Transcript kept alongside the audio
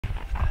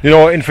You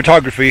know, in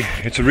photography,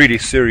 it's a really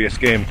serious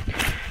game.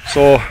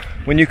 So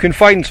when you can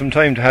find some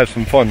time to have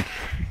some fun,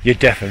 you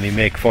definitely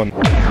make fun.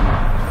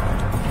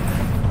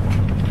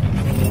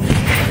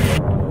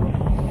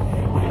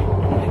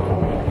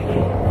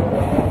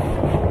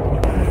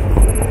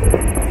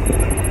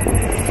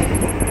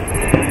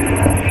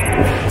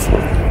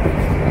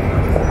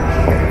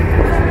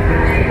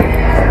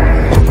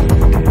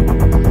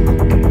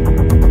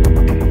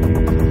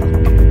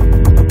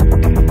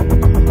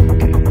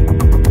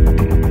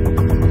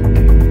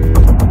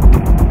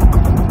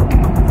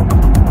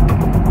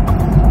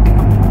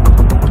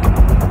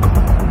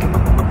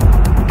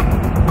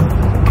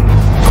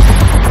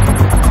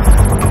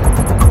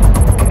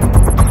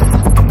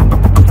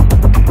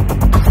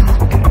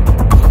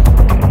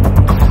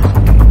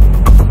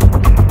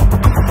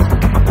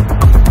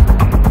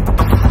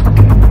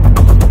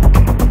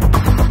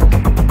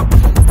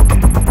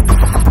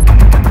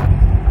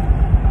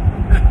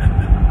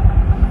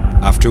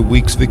 After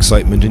weeks of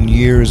excitement and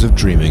years of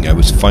dreaming, I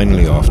was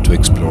finally off to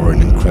explore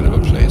an incredible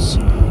place,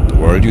 the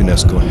World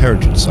UNESCO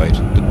Heritage Site,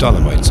 the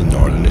Dolomites in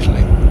northern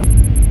Italy.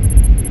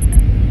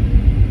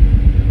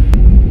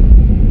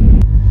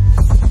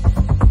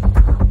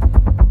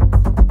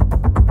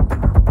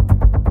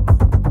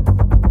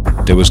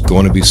 There was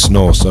going to be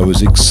snow, so I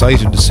was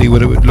excited to see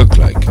what it would look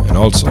like, and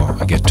also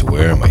I get to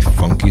wear my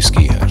funky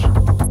ski hat.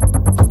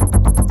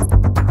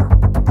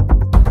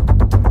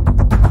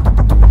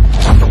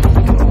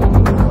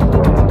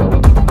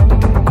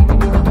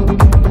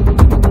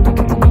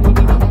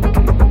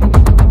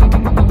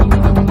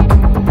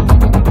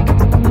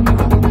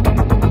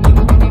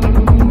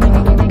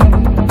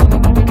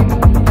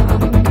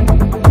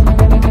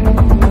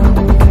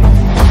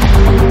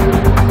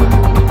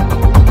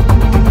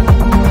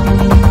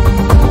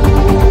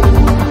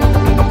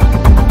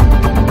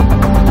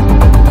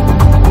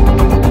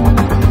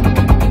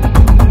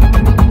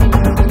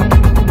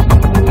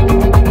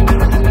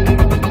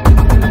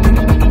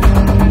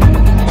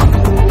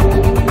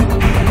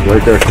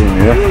 Right there, team,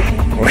 yeah.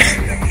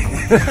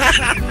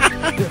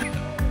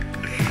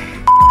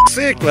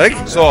 Sick,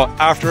 like. So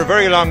after a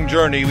very long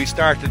journey, we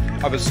started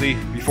obviously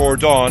before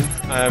dawn.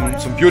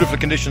 Some beautiful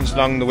conditions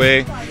along the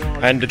way,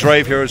 and the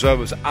drive here as well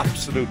was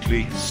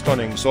absolutely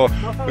stunning. So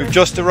we've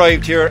just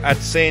arrived here at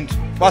Saint.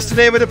 What's the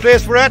name of the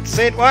place we're at?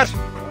 Saint what?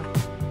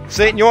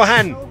 Saint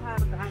Johann.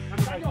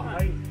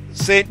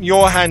 St.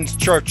 Johan's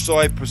Church, so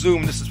I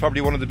presume this is probably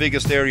one of the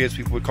biggest areas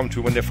people would come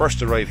to when they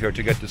first arrive here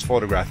to get this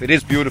photograph. It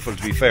is beautiful,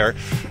 to be fair,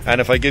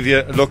 and if I give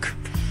you a look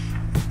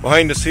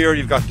behind us here,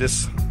 you've got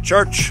this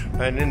church,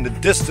 and in the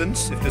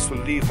distance, if this will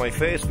leave my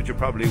face, which it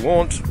probably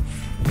won't,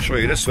 I'll show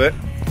you this way,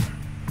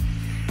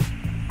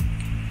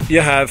 you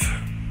have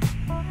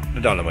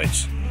the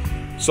Dolomites.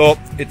 So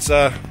it's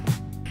a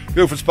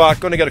beautiful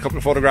spot. Going to get a couple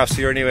of photographs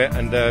here anyway,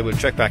 and we'll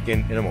check back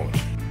in a moment.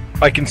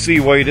 I can see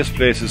why this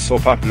place is so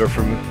popular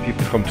for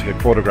people to come to get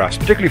photographs,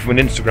 particularly from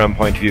an Instagram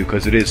point of view,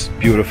 because it is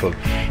beautiful.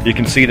 You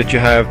can see that you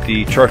have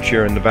the church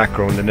here in the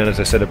background, and then as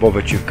I said above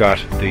it, you've got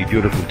the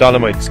beautiful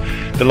Dolomites.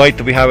 The light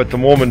that we have at the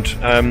moment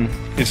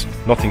is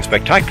nothing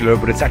spectacular,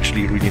 but it's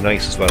actually really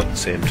nice as well at the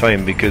same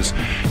time, because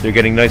you're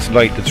getting nice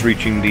light that's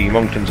reaching the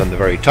mountains on the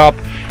very top.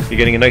 You're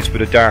getting a nice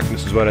bit of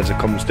darkness as well as it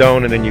comes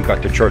down, and then you've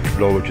got the church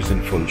below, which is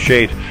in full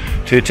shade.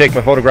 To take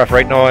my photograph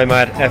right now, I'm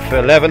at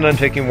f11. I'm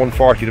taking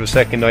 1/40 of a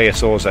second.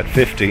 ISO is at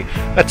 50.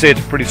 That's it.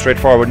 Pretty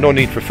straightforward. No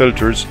need for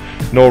filters.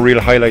 No real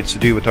highlights to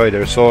do with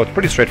either. So it's a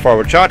pretty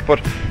straightforward shot, but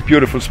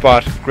beautiful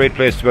spot. Great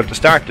place to be able to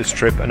start this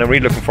trip, and I'm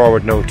really looking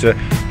forward now to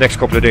the next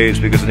couple of days,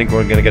 because I think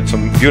we're going to get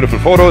some beautiful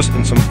photos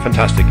in some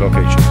fantastic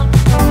locations.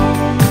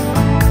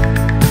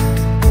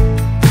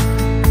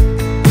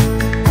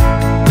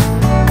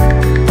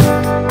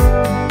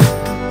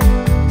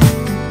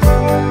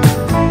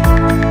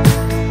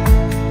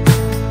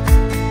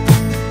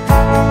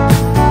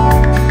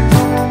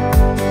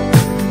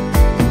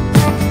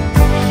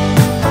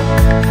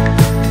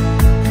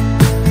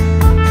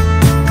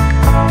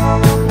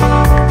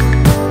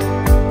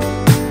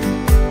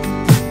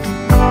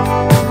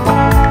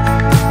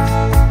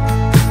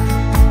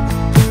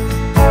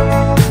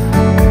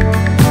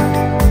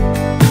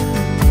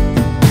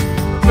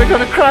 We're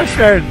gonna crash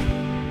then.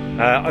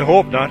 I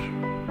hope not.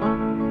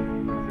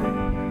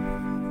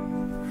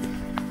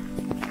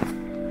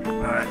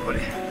 Alright, buddy,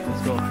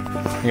 let's go.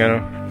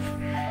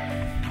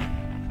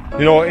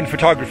 You know, in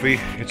photography,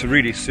 it's a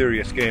really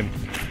serious game.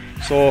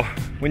 So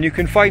when you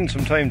can find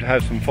some time to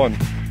have some fun,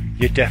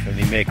 you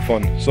definitely make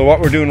fun. So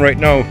what we're doing right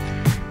now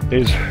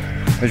is,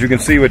 as you can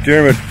see with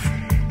Diarmuid,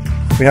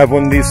 we have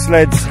one of these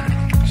sleds.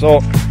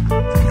 So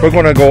we're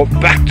going to go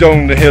back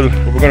down the hill,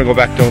 but we're going to go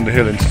back down the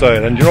hill in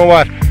style. And you know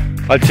what?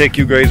 I'll take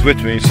you guys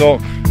with me. So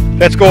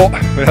let's go.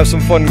 We'll have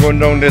some fun going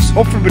down this.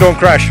 Hopefully we don't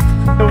crash.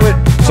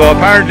 So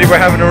apparently we're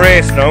having a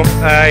race now.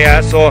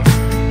 Yeah, so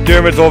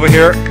Diarmuid's over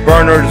here,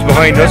 Bernard is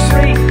behind us.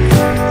 And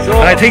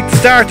I think to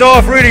start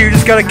off, really, you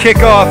just got to kick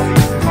off.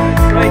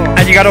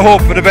 And you got to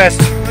hope for the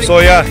best. So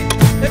yeah,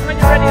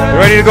 you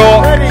ready to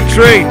go?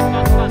 3,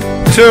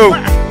 2,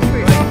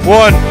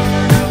 1.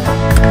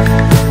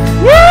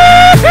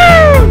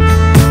 Woohoo!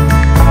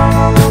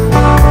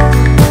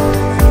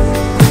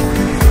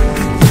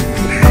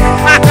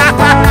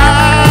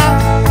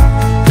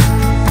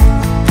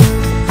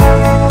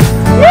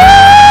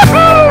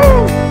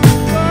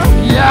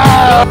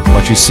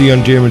 see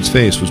on Diarmuid's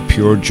face was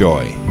pure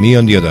joy. Me,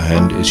 on the other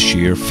hand, is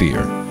sheer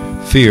fear.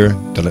 Fear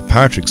that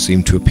Patrick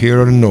seemed to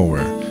appear out of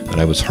nowhere,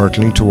 and I was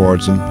hurtling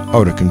towards him,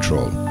 out of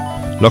control.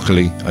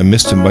 Luckily, I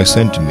missed him by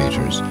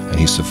centimetres, and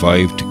he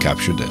survived to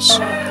capture this.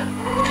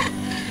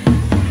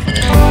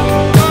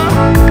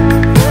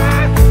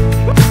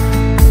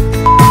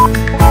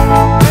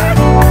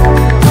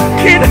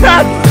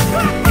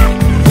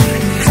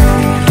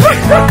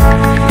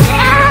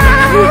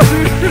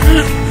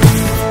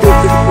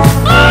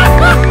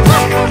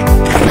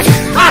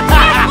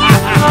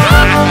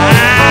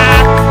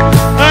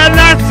 And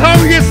that's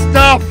how you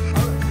stop!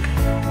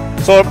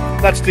 So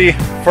that's the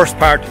first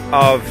part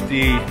of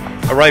the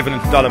arrival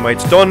into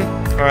Dolomites done.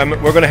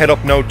 We're going to head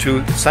up now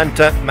to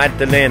Santa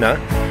Maddalena,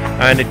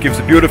 and it gives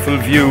a beautiful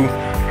view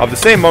of the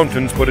same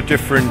mountains but a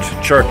different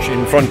church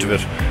in front of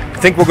it. I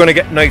think we're going to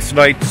get nice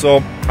light,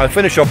 so I'll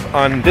finish up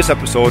on this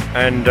episode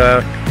and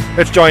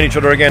let's join each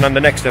other again on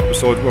the next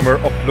episode when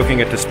we're up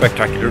looking at this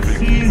spectacular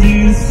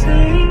view.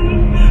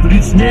 But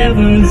it's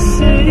never the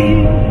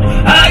same.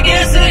 I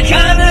guess I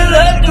kinda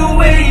love the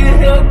way you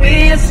help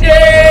me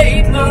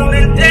escape. Though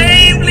the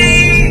day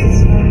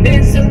bleeds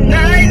into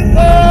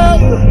nightfall,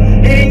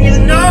 and you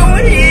know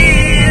it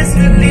is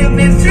to leave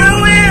me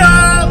through it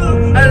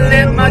all. I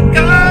let my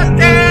guard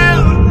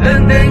down,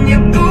 and then you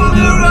pulled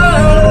the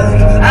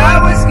rug. I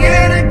was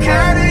getting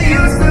kinda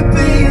used to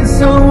being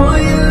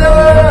someone you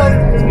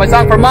loved. My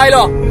song for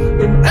Milo.